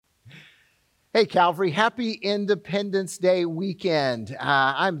Hey, Calvary, happy Independence Day weekend.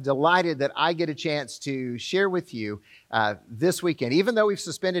 I'm delighted that I get a chance to share with you this weekend. Even though we've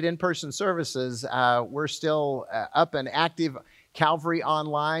suspended in-person services, we're still up and active. Calvary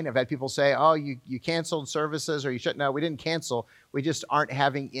Online. I've had people say, oh, you canceled services or you shouldn't. No, we didn't cancel. We just aren't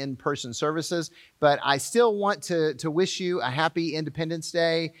having in-person services. But I still want to wish you a happy Independence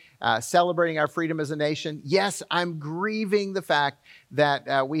Day, celebrating our freedom as a nation. Yes, I'm grieving the fact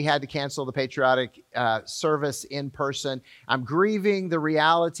that we had to cancel the patriotic service in person. I'm grieving the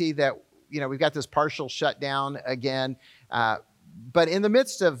reality that, we've got this partial shutdown again. But in the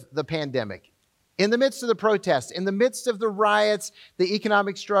midst of the pandemic, in the midst of the protests, in the midst of the riots, the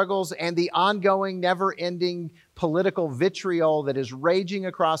economic struggles, and the ongoing, never-ending political vitriol that is raging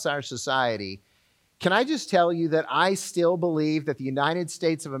across our society, can I just tell you that I still believe that the United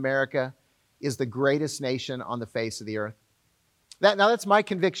States of America is the greatest nation on the face of the earth? That's my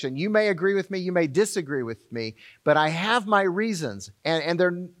conviction. You may agree with me, you may disagree with me, but I have my reasons, and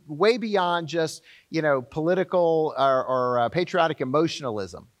they're way beyond just, political or patriotic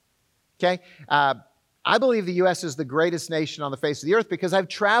emotionalism. Okay? I believe the U.S. is the greatest nation on the face of the earth because I've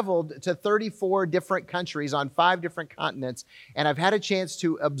traveled to 34 different countries on 5 different continents, and I've had a chance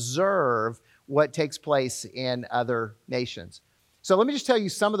to observe what takes place in other nations. So let me just tell you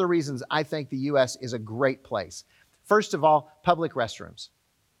some of the reasons I think the U.S. is a great place. First of all, public restrooms.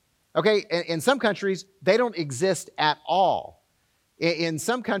 Okay, in some countries, they don't exist at all. In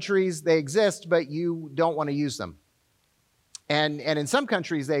some countries, they exist, but you don't want to use them. And in some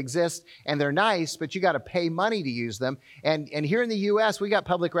countries, they exist and they're nice, but you got to pay money to use them. And here in the U.S., we got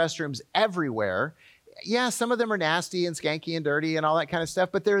public restrooms everywhere. Yeah, some of them are nasty and skanky and dirty and all that kind of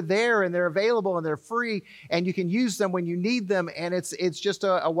stuff, but they're there and they're available and they're free and you can use them when you need them. And it's just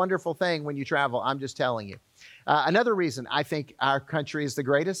a wonderful thing when you travel. I'm just telling you. Another reason I think our country is the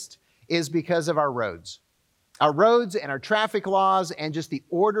greatest is because of our roads. Our roads and our traffic laws and just the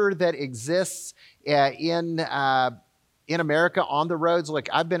order that exists in America on the roads. Look,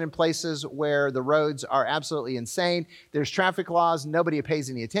 I've been in places where the roads are absolutely insane. There's traffic laws. Nobody pays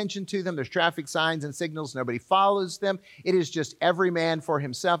any attention to them. There's traffic signs and signals. Nobody follows them. It is just every man for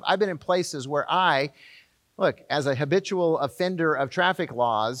himself. I've been in places where as a habitual offender of traffic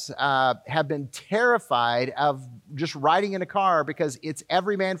laws, have been terrified of just riding in a car because it's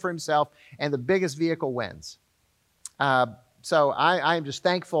every man for himself and the biggest vehicle wins. So I am just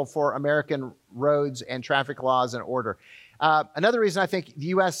thankful for American roads and traffic laws and order. Another reason I think the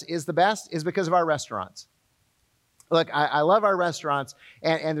U.S. is the best is because of our restaurants. Look, I love our restaurants,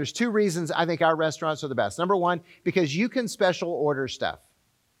 and there's 2 reasons I think our restaurants are the best. Number one, because you can special order stuff.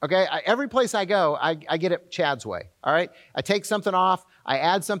 Okay, every place I go, I get it Chad's way, all right? I take something off, I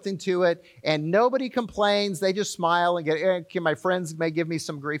add something to it, and nobody complains. They just smile and my friends may give me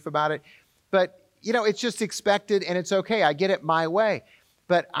some grief about it. But it's just expected and it's okay. I get it my way.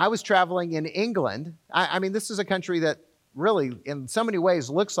 But I was traveling in England. I mean, this is a country that really, in so many ways,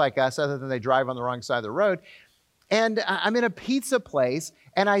 looks like us, other than they drive on the wrong side of the road. And I'm in a pizza place,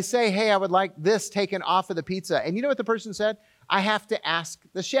 and I say, hey, I would like this taken off of the pizza. And you know what the person said? I have to ask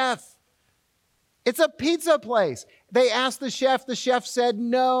the chef. It's a pizza place. They asked the chef. The chef said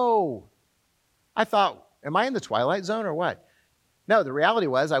no. I thought, am I in the Twilight Zone or what? No, the reality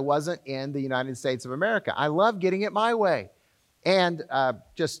was I wasn't in the United States of America. I love getting it my way. And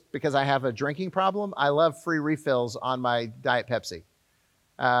just because I have a drinking problem, I love free refills on my Diet Pepsi.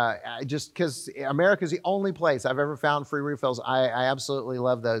 Just because America is the only place I've ever found free refills. I absolutely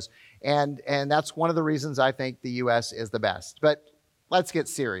love those. And that's one of the reasons I think the U.S. is the best. But let's get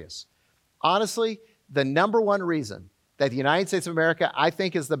serious. Honestly, the number one reason that the United States of America, I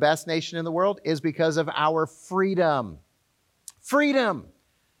think, is the best nation in the world is because of our freedom. Freedom.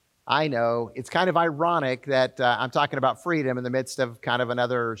 I know it's kind of ironic that I'm talking about freedom in the midst of kind of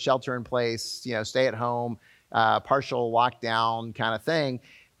another shelter in place, stay at home, partial lockdown kind of thing.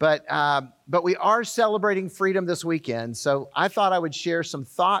 But we are celebrating freedom this weekend. So I thought I would share some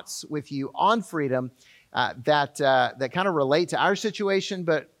thoughts with you on freedom that kind of relate to our situation,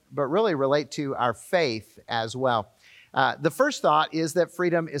 but really relate to our faith as well. The first thought is that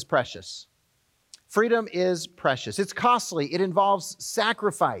freedom is precious. Freedom is precious. It's costly. It involves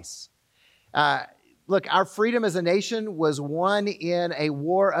sacrifice. Look, our freedom as a nation was won in a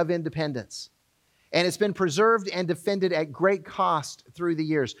war of independence. And it's been preserved and defended at great cost through the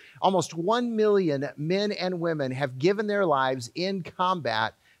years. Almost 1 million men and women have given their lives in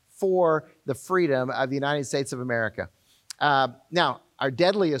combat for the freedom of the United States of America. Now, our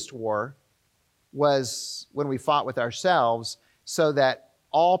deadliest war was when we fought with ourselves so that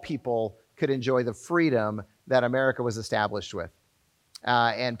all people could enjoy the freedom that America was established with.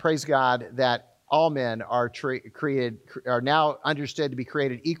 And praise God that all men are now understood to be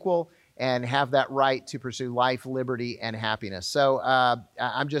created equal and have that right to pursue life, liberty, and happiness. So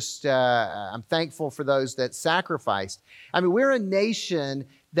I'm thankful for those that sacrificed. I mean, we're a nation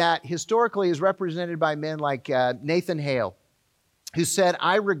that historically is represented by men like Nathan Hale, who said,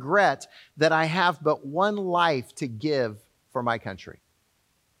 "I regret that I have but one life to give for my country."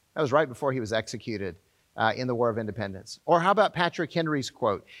 That was right before he was executed in the War of Independence. Or how about Patrick Henry's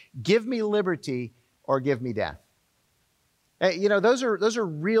quote, "Give me liberty or give me death." Those are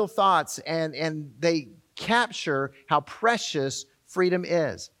real thoughts, and they capture how precious freedom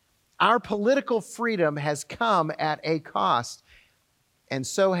is. Our political freedom has come at a cost, and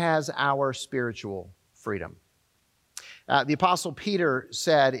so has our spiritual freedom. The Apostle Peter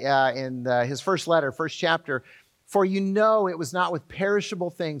said in his first letter, first chapter, "For you know it was not with perishable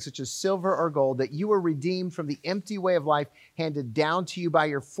things such as silver or gold that you were redeemed from the empty way of life handed down to you by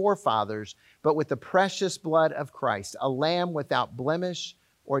your forefathers, but with the precious blood of Christ, a lamb without blemish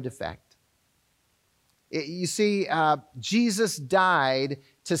or defect." You see, Jesus died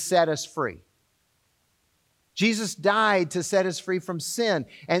to set us free. Jesus died to set us free from sin,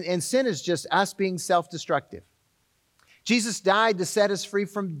 and sin is just us being self-destructive. Jesus died to set us free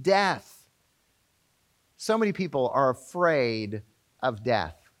from death. So many people are afraid of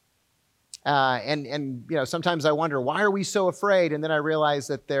death. Sometimes I wonder, why are we so afraid? And then I realize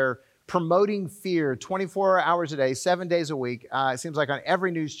that they're promoting fear 24 hours a day, 7 days a week. It seems like on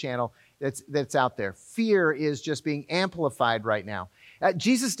every news channel that's out there. Fear is just being amplified right now.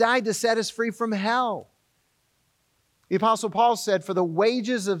 Jesus died to set us free from hell. The Apostle Paul said, "For the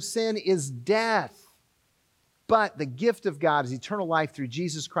wages of sin is death, but the gift of God is eternal life through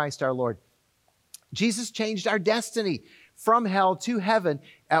Jesus Christ our Lord." Jesus changed our destiny from hell to heaven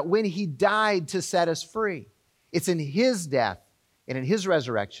when he died to set us free. It's in his death and in his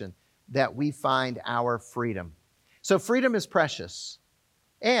resurrection that we find our freedom. So freedom is precious.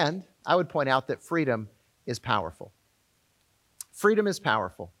 And I would point out that freedom is powerful. Freedom is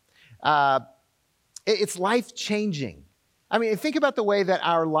powerful. It's life-changing. I mean, think about the way that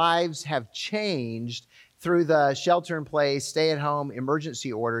our lives have changed through the shelter-in-place, stay-at-home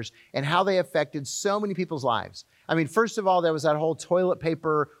emergency orders and how they affected so many people's lives. I mean, first of all, there was that whole toilet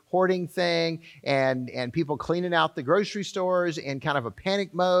paper hoarding thing and people cleaning out the grocery stores in kind of a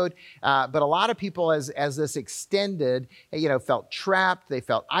panic mode. But a lot of people, as this extended, felt trapped, they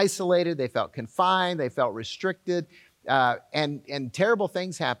felt isolated, they felt confined, they felt restricted. And terrible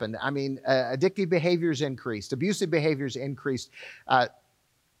things happened. I mean, addictive behaviors increased, abusive behaviors increased,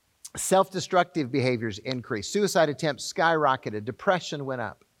 self-destructive behaviors increased, suicide attempts skyrocketed, depression went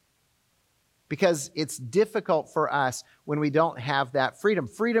up. Because it's difficult for us when we don't have that freedom.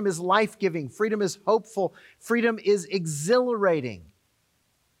 Freedom is life-giving. Freedom is hopeful. Freedom is exhilarating.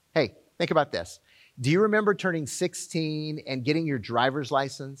 Hey, think about this. Do you remember turning 16 and getting your driver's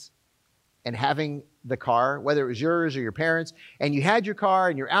license and having the car, whether it was yours or your parents, and you had your car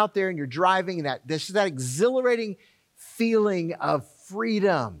and you're out there and you're driving, and that exhilarating feeling of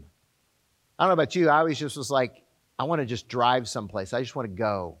freedom? I don't know about you. I always just was like, I want to just drive someplace. I just want to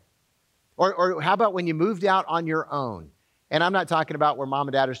go. Or how about when you moved out on your own? And I'm not talking about where mom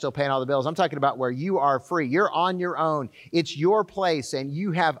and dad are still paying all the bills. I'm talking about where you are free. You're on your own. It's your place and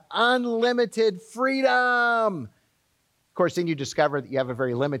you have unlimited freedom. Of course, then you discover that you have a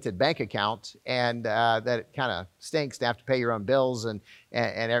very limited bank account and that it kind of stinks to have to pay your own bills and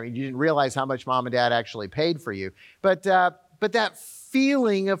you didn't realize how much mom and dad actually paid for you. But that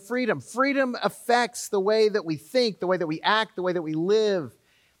feeling of freedom affects the way that we think, the way that we act, the way that we live.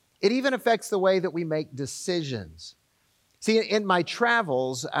 It even affects the way that we make decisions. See, in my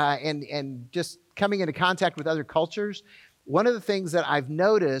travels and just coming into contact with other cultures, one of the things that I've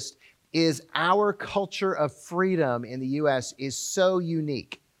noticed is our culture of freedom in the U.S. is so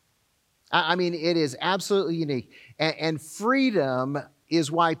unique. I mean, it is absolutely unique. And freedom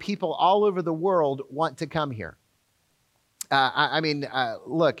is why people all over the world want to come here.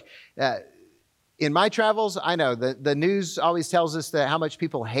 Look, in my travels, I know the news always tells us that how much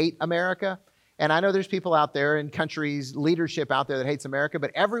people hate America. And I know there's people out there in countries, leadership out there that hates America,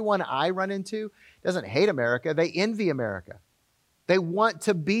 but everyone I run into doesn't hate America. They envy America. They want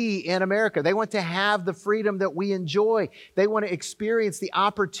to be in America. They want to have the freedom that we enjoy. They want to experience the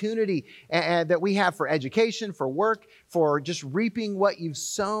opportunity that we have for education, for work, for just reaping what you've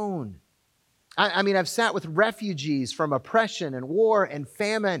sown. I've sat with refugees from oppression and war and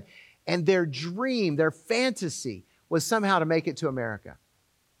famine, and their dream, their fantasy was somehow to make it to America.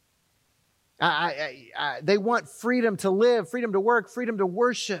 They want freedom to live, freedom to work, freedom to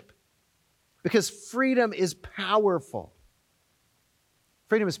worship, because freedom is powerful.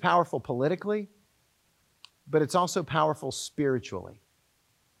 Freedom is powerful politically, but it's also powerful spiritually.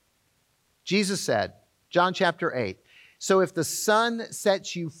 Jesus said, John chapter 8, "So if the Son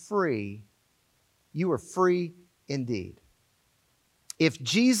sets you free, you are free indeed." If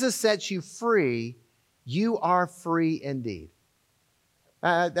Jesus sets you free, you are free indeed.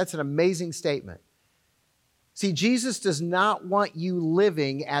 That's an amazing statement. See, Jesus does not want you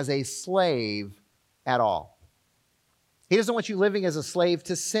living as a slave at all. He doesn't want you living as a slave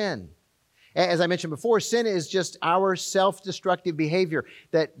to sin. As I mentioned before, sin is just our self-destructive behavior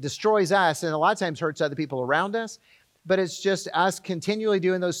that destroys us and a lot of times hurts other people around us. But it's just us continually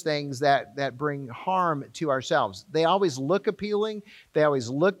doing those things that bring harm to ourselves. They always look appealing. They always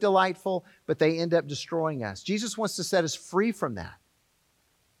look delightful, but they end up destroying us. Jesus wants to set us free from that.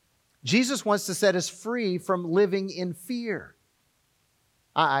 Jesus wants to set us free from living in fear.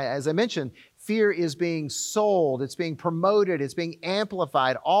 As I mentioned, fear is being sold, it's being promoted, it's being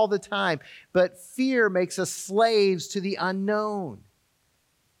amplified all the time. But fear makes us slaves to the unknown.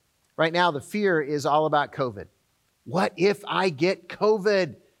 Right now, the fear is all about COVID. What if I get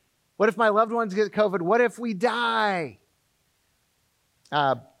COVID? What if my loved ones get COVID? What if we die?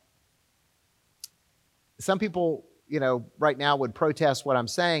 Some people, right now would protest what I'm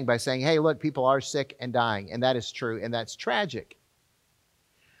saying by saying, hey, look, people are sick and dying. And that is true, and that's tragic.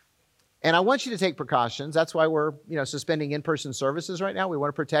 And I want you to take precautions. That's why we're, suspending in-person services right now. We want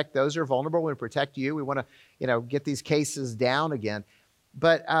to protect those who are vulnerable. We want to protect you. We want to, get these cases down again.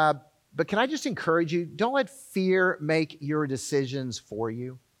 But can I just encourage you, don't let fear make your decisions for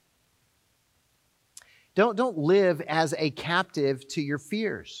you. Don't live as a captive to your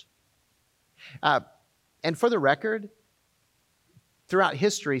fears. And for the record, throughout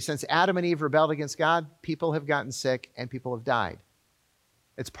history, since Adam and Eve rebelled against God, people have gotten sick and people have died.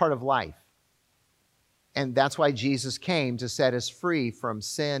 It's part of life. And that's why Jesus came to set us free from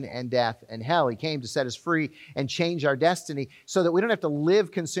sin and death and hell. He came to set us free and change our destiny so that we don't have to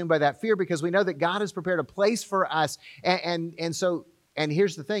live consumed by that fear because we know that God has prepared a place for us. And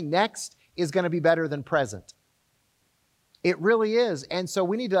here's the thing, next is going to be better than present. It really is. And so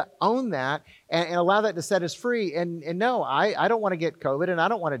we need to own that and allow that to set us free. And no, I don't want to get COVID and I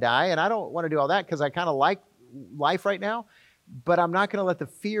don't want to die and I don't want to do all that because I kind of like life right now. But I'm not going to let the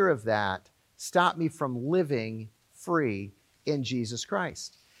fear of that stop me from living free in Jesus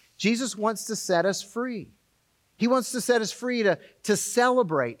Christ. Jesus wants to set us free. He wants to set us free to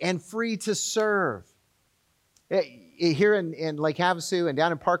celebrate and free to serve. Here in Lake Havasu and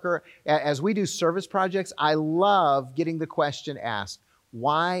down in Parker, as we do service projects, I love getting the question asked,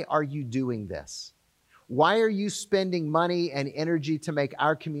 why are you doing this? Why are you spending money and energy to make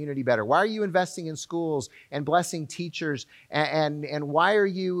our community better? Why are you investing in schools and blessing teachers? And why are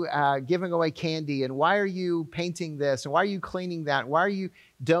you giving away candy? And why are you painting this? And why are you cleaning that? Why are you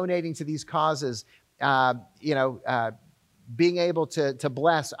donating to these causes? Being able to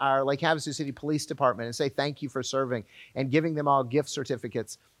bless our Lake Havasu City Police Department and say thank you for serving and giving them all gift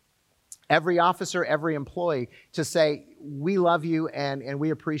certificates. Every officer, every employee to say, we love you and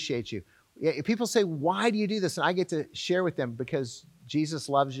we appreciate you. People say, why do you do this? And I get to share with them because Jesus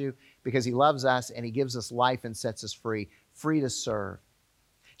loves you, because he loves us, and he gives us life and sets us free to serve.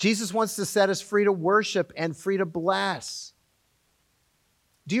 Jesus wants to set us free to worship and free to bless.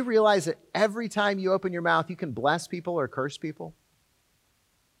 Do you realize that every time you open your mouth, you can bless people or curse people?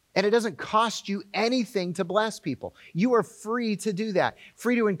 And it doesn't cost you anything to bless people. You are free to do that.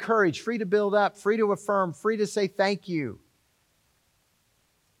 Free to encourage, free to build up, free to affirm, free to say thank you.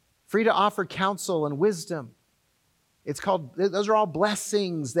 Free to offer counsel and wisdom. Those are all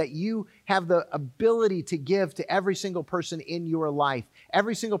blessings that you have the ability to give to every single person in your life,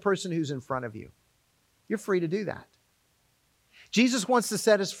 every single person who's in front of you. You're free to do that. Jesus wants to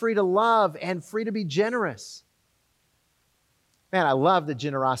set us free to love and free to be generous. Man, I love the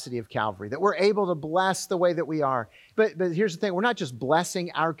generosity of Calvary, that we're able to bless the way that we are. But here's the thing, we're not just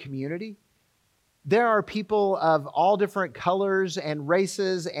blessing our community. There are people of all different colors and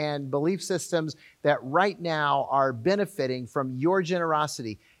races and belief systems that right now are benefiting from your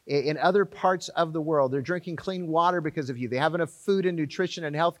generosity in other parts of the world. They're drinking clean water because of you. They have enough food and nutrition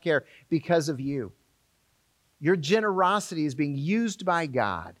and health care because of you. Your generosity is being used by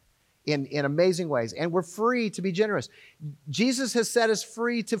God in amazing ways, and we're free to be generous. Jesus has set us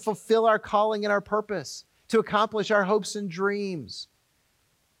free to fulfill our calling and our purpose, to accomplish our hopes and dreams.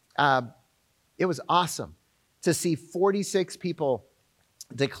 It was awesome to see 46 people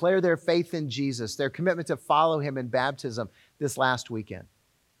declare their faith in Jesus, their commitment to follow him in baptism this last weekend.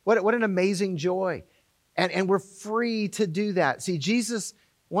 What an amazing joy. And we're free to do that. See, Jesus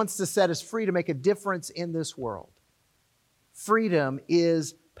wants to set us free to make a difference in this world. freedom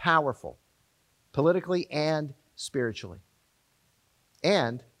is powerful, politically and spiritually.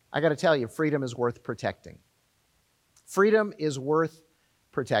 And I got to tell you, freedom is worth protecting. Freedom is worth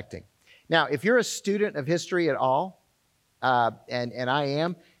protecting. Now, if you're a student of history at all, and I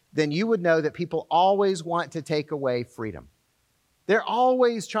am, then you would know that people always want to take away freedom. They're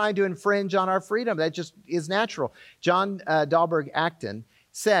always trying to infringe on our freedom. That just is natural. John Dahlberg Acton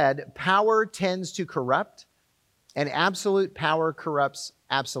said, power tends to corrupt, and absolute power corrupts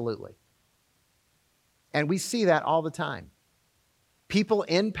absolutely. And we see that all the time. People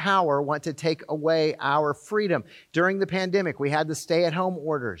in power want to take away our freedom. During the pandemic, we had the stay-at-home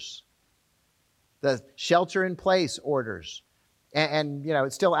orders, the shelter-in-place orders. And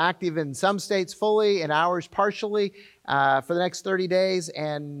it's still active in some states fully, in ours partially, for the next 30 days.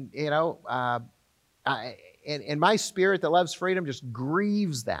 And, in my spirit that loves freedom just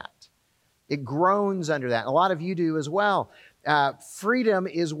grieves that. It groans under that. And a lot of you do as well. Freedom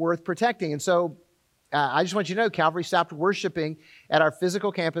is worth protecting. And so I just want you to know, Calvary stopped worshiping at our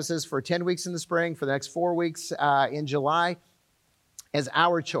physical campuses for 10 weeks in the spring, for the next 4 weeks in July, as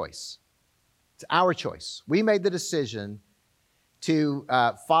our choice. It's our choice. We made the decision to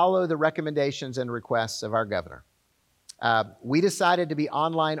follow the recommendations and requests of our governor. We decided to be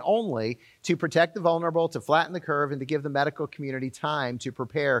online only to protect the vulnerable, to flatten the curve, and to give the medical community time to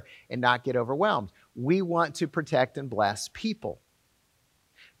prepare and not get overwhelmed. We want to protect and bless people.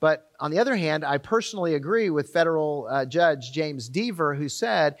 But on the other hand, I personally agree with federal Judge James Deaver, who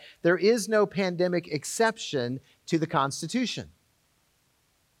said there is no pandemic exception to the Constitution.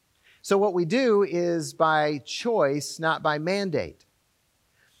 So what we do is by choice, not by mandate.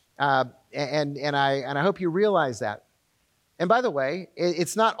 And I hope you realize that. And by the way,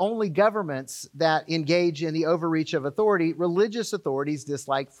 it's not only governments that engage in the overreach of authority. Religious authorities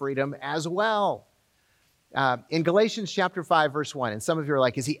dislike freedom as well. In Galatians chapter 5, verse 1, and some of you are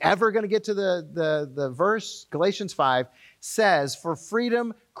like, is he ever going to get to the verse? Galatians 5 says, for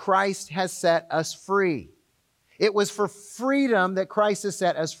freedom Christ has set us free. It was for freedom that Christ has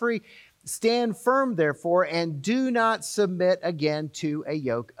set us free. Stand firm, therefore, and do not submit again to a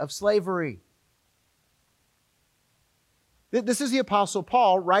yoke of slavery. This is the Apostle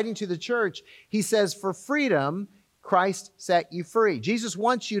Paul writing to the church. He says, for freedom, Christ set you free. Jesus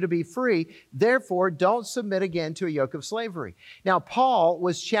wants you to be free. Therefore, don't submit again to a yoke of slavery. Now, Paul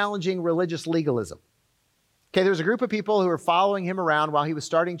was challenging religious legalism. Okay, there was a group of people who were following him around while he was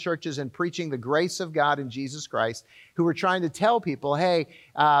starting churches and preaching the grace of God in Jesus Christ, who were trying to tell people, hey,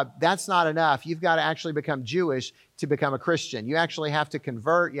 that's not enough. You've got to actually become Jewish to become a Christian. You actually have to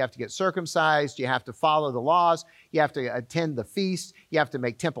convert. You have to get circumcised. You have to follow the laws. You have to attend the feast. You have to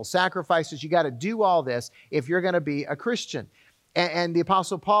make temple sacrifices. You got to do all this if you're going to be a Christian. And the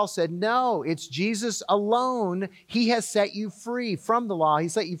Apostle Paul said, no, it's Jesus alone. He has set you free from the law. He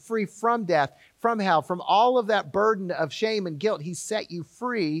set you free from death, from hell, from all of that burden of shame and guilt. He set you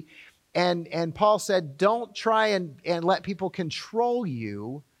free. And Paul said, don't try and let people control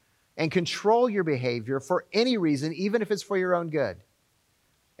you and control your behavior for any reason, even if it's for your own good.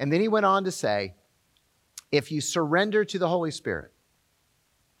 And then he went on to say, if you surrender to the Holy Spirit,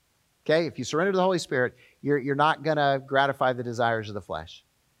 okay, if you surrender to the Holy Spirit, you're not going to gratify the desires of the flesh.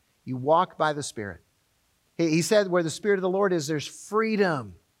 You walk by the Spirit. He said, where the Spirit of the Lord is, there's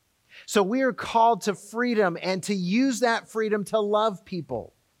freedom. So we are called to freedom and to use that freedom to love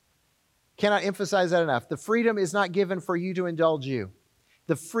people. Cannot emphasize that enough. The freedom is not given for you to indulge you.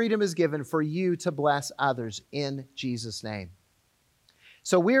 The freedom is given for you to bless others in Jesus' name.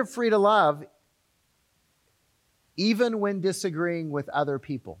 So we are free to love even when disagreeing with other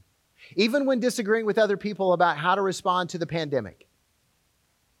people. Even when disagreeing with other people about how to respond to the pandemic.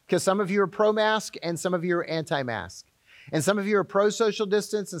 Because some of you are pro-mask and some of you are anti-mask. And some of you are pro-social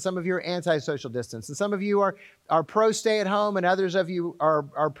distance and some of you are anti-social distance. And some of you are pro-stay-at-home and others of you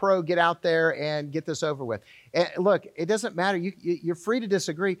are pro-get out there and get this over with. And look, it doesn't matter. You're free to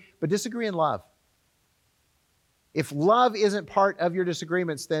disagree, but disagree in love. If love isn't part of your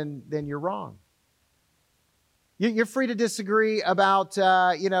disagreements, then you're wrong. You're free to disagree about,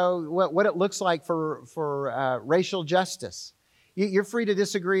 what it looks like for racial justice. You're free to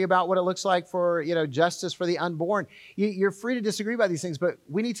disagree about what it looks like for, justice for the unborn. You're free to disagree about these things, but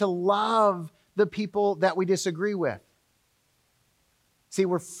we need to love the people that we disagree with. See,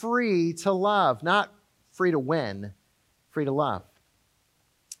 we're free to love, not free to win, free to love.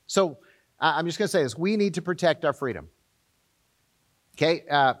 So I'm just going to say this. We need to protect our freedom. Okay,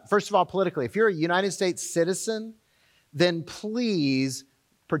 first of all, politically, if you're a United States citizen, then please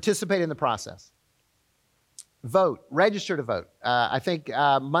participate in the process. Vote, register to vote. I think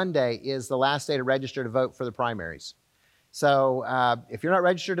Monday is the last day to register to vote for the primaries. So if you're not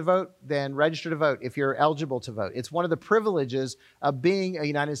registered to vote, then register to vote if you're eligible to vote. It's one of the privileges of being a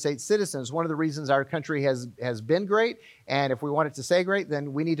United States citizen. It's one of the reasons our country has been great. And if we want it to stay great,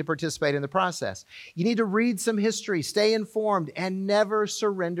 then we need to participate in the process. You need to read some history, stay informed, and never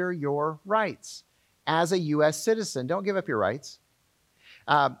surrender your rights. As a U.S. citizen, don't give up your rights.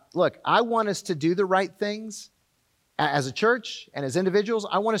 Look, I want us to do the right things. As a church and as individuals,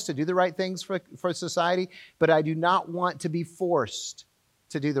 I want us to do the right things for society, but I do not want to be forced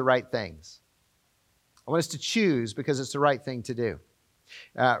to do the right things. I want us to choose because it's the right thing to do.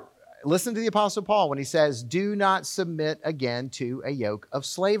 Listen to the Apostle Paul when he says, do not submit again to a yoke of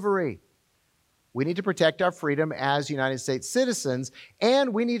slavery. We need to protect our freedom as United States citizens,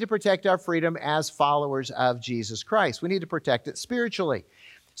 and we need to protect our freedom as followers of Jesus Christ. We need to protect it spiritually.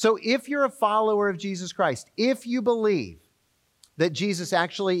 So if you're a follower of Jesus Christ, if you believe that Jesus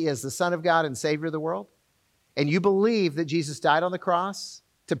actually is the Son of God and Savior of the world, and you believe that Jesus died on the cross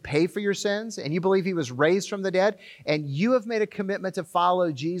to pay for your sins, and you believe he was raised from the dead, and you have made a commitment to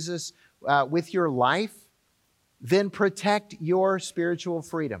follow Jesus with your life, then protect your spiritual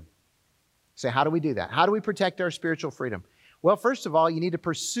freedom. So how do we do that? How do we protect our spiritual freedom? Well, first of all, you need to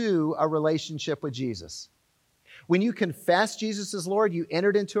pursue a relationship with Jesus. When you confess Jesus as Lord, you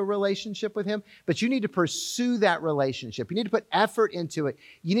entered into a relationship with him, but you need to pursue that relationship. You need to put effort into it.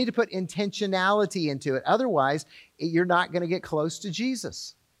 You need to put intentionality into it. Otherwise, you're not going to get close to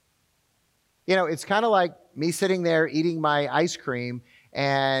Jesus. You know, it's kind of like me sitting there eating my ice cream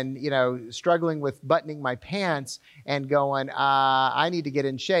and, struggling with buttoning my pants and going, I need to get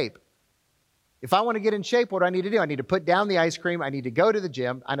in shape. If I want to get in shape, what do I need to do? I need to put down the ice cream. I need to go to the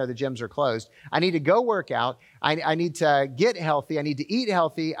gym. I know the gyms are closed. I need to go work out. I need to get healthy. I need to eat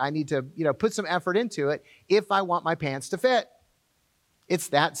healthy. I need to, put some effort into it if I want my pants to fit. It's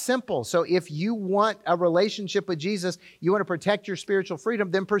that simple. So if you want a relationship with Jesus, you want to protect your spiritual freedom,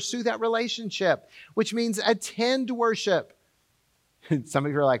 then pursue that relationship, which means attend worship. Some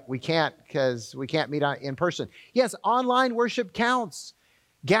of you are like, we can't because we can't meet in person. Yes, online worship counts.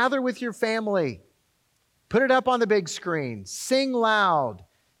 Gather with your family. Put it up on the big screen. Sing loud.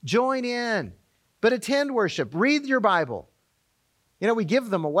 Join in. But attend worship. Read your Bible. We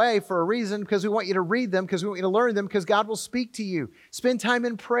give them away for a reason because we want you to read them, because we want you to learn them, because God will speak to you. Spend time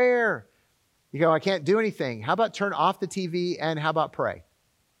in prayer. You go, I can't do anything. How about turn off the TV and how about pray?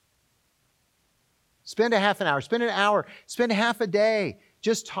 Spend a half an hour. Spend an hour. Spend half a day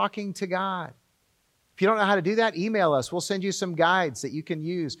just talking to God. If you don't know how to do that, email us. We'll send you some guides that you can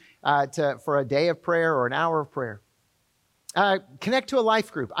use for a day of prayer or an hour of prayer. Connect to a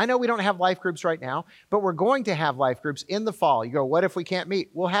life group. I know we don't have life groups right now, but we're going to have life groups in the fall. You go, what if we can't meet?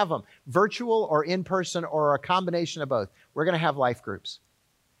 We'll have them, virtual or in person or a combination of both. We're going to have life groups.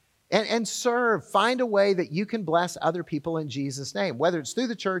 And serve. Find a way that you can bless other people in Jesus' name. Whether it's through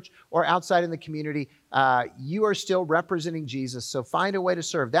the church or outside in the community, you are still representing Jesus. So find a way to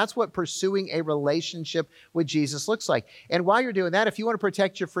serve. That's what pursuing a relationship with Jesus looks like. And while you're doing that, if you want to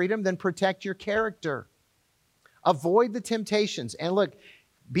protect your freedom, then protect your character. Avoid the temptations. And look,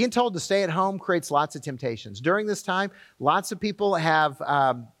 being told to stay at home creates lots of temptations. During this time, lots of people have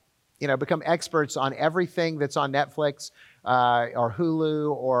become experts on everything that's on Netflix, or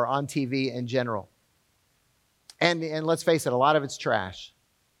Hulu, or on TV in general. And let's face it, a lot of it's trash.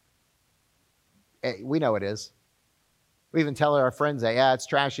 We know it is. We even tell our friends that, yeah, it's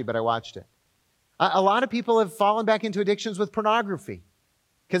trashy, but I watched it. A lot of people have fallen back into addictions with pornography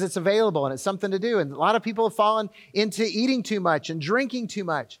because it's available and it's something to do. And a lot of people have fallen into eating too much and drinking too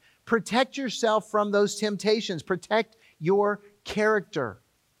much. Protect yourself from those temptations. Protect your character.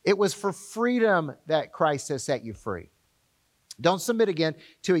 It was for freedom that Christ has set you free. Don't submit again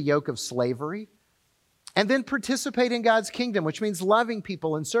to a yoke of slavery. And then participate in God's kingdom, which means loving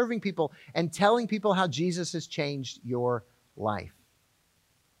people and serving people and telling people how Jesus has changed your life.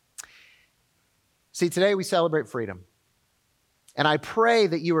 See, today we celebrate freedom. And I pray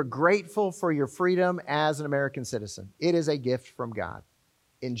that you are grateful for your freedom as an American citizen. It is a gift from God.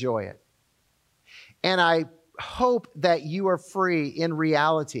 Enjoy it. And I hope that you are free in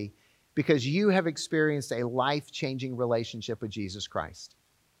reality because you have experienced a life-changing relationship with Jesus Christ.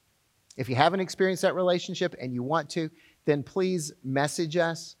 If you haven't experienced that relationship and you want to, then please message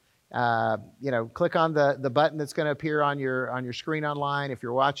us. Click on the button that's going to appear on your screen online if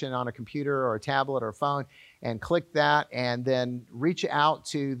you're watching on a computer or a tablet or a phone, and click that, and then reach out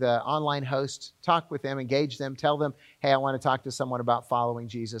to the online host, talk with them, engage them, tell them, hey, I want to talk to someone about following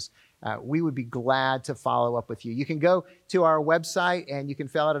Jesus. We would be glad to follow up with you. You can go to our website and you can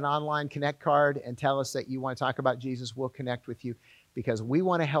fill out an online connect card and tell us that you want to talk about Jesus. We'll connect with you because we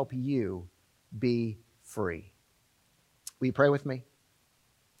want to help you be free. Will you pray with me?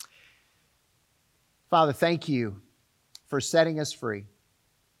 Father, thank you for setting us free.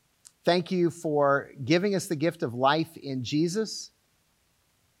 Thank you for giving us the gift of life in Jesus.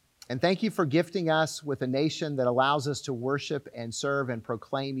 And thank you for gifting us with a nation that allows us to worship and serve and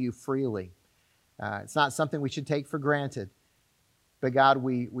proclaim you freely. It's not something we should take for granted. But God,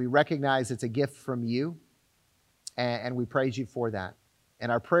 we recognize it's a gift from you, and we praise you for that.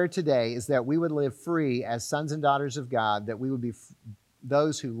 And our prayer today is that we would live free as sons and daughters of God, that we would be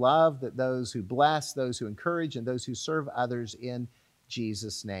those who love, that those who bless, those who encourage, and those who serve others in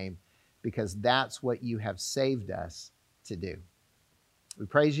Jesus' name, because that's what you have saved us to do. We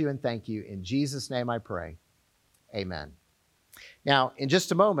praise you and thank you. In Jesus' name I pray. Amen. Now, in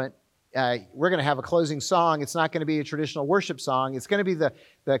just a moment, we're going to have a closing song. It's not going to be a traditional worship song. It's going to be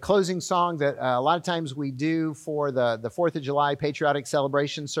the closing song that a lot of times we do for the 4th of July Patriotic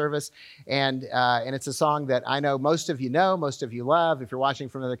Celebration Service. And it's a song that I know, most of you love. If you're watching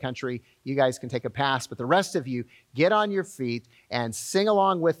from another country, you guys can take a pass. But the rest of you, get on your feet and sing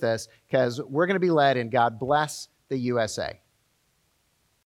along with us, because we're going to be led in God Bless the USA.